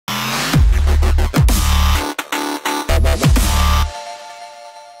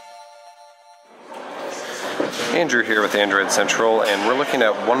Andrew here with Android Central, and we're looking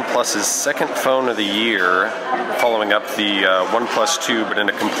at OnePlus's second phone of the year, following up the OnePlus 2, but in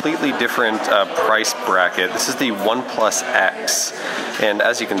a completely different price bracket. This is the OnePlus X, and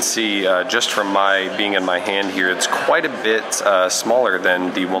as you can see, just from my being in my hand here, it's quite a bit smaller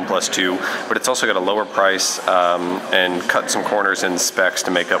than the OnePlus 2, but it's also got a lower price and cut some corners in specs to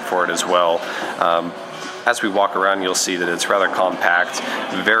make up for it as well. As we walk around, you'll see that it's rather compact,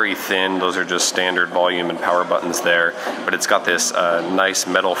 very thin. Those are just standard volume and power buttons there, but it's got this nice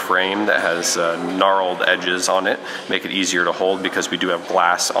metal frame that has gnarled edges on it, make it easier to hold because we do have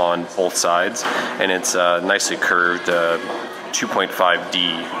glass on both sides, and it's nicely curved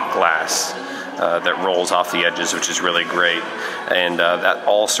 2.5D glass that rolls off the edges, which is really great. And that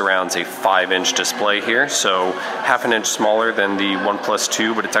all surrounds a 5-inch display here, so half an inch smaller than the OnePlus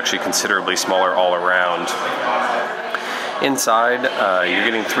 2, but it's actually considerably smaller all around. Inside, you're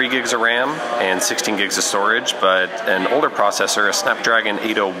getting 3 gigs of RAM and 16 gigs of storage, but an older processor, a Snapdragon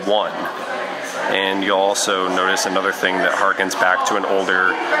 801. And you'll also notice another thing that harkens back to an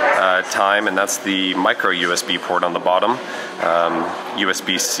older time, and that's the micro USB port on the bottom.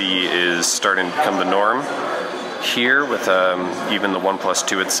 USB-C is starting to become the norm here with even the OnePlus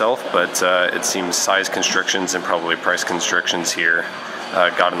 2 itself, but it seems size constrictions and probably price constrictions here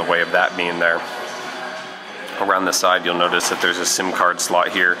got in the way of that being there. Around the side, you'll notice that there's a SIM card slot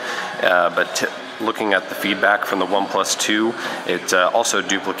here, but looking at the feedback from the OnePlus 2, it also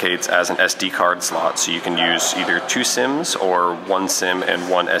duplicates as an SD card slot, so you can use either 2 SIMs or 1 SIM and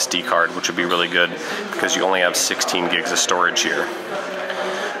 1 SD card, which would be really good because you only have 16 gigs of storage here.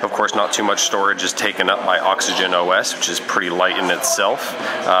 Of course, not too much storage is taken up by Oxygen OS, which is pretty light in itself.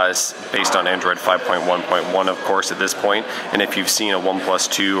 It's based on Android 5.1.1, of course, at this point. And if you've seen a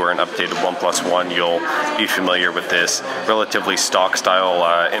OnePlus 2 or an updated OnePlus 1, you'll be familiar with this relatively stock style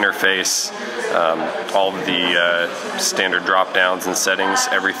interface. All of the standard drop downs and settings,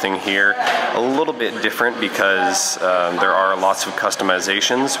 everything here. A little bit different because there are lots of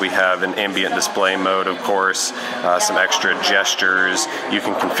customizations. We have an ambient display mode, of course, some extra gestures. You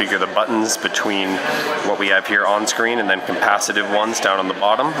can configure the buttons between what we have here on screen and then capacitive ones down on the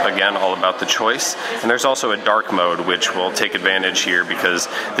bottom. Again, all about the choice. And there's also a dark mode, which will take advantage here because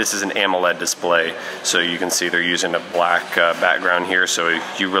this is an AMOLED display. So you can see they're using a black background here, so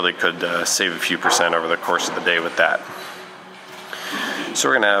you really could save a few percent over the course of the day with that. So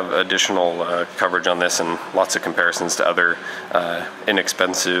we're going to have additional coverage on this and lots of comparisons to other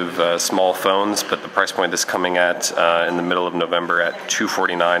inexpensive small phones, but the price point this is coming at in the middle of November at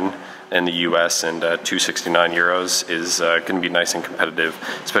 $249 in the US and €269 is going to be nice and competitive,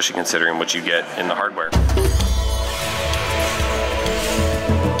 especially considering what you get in the hardware.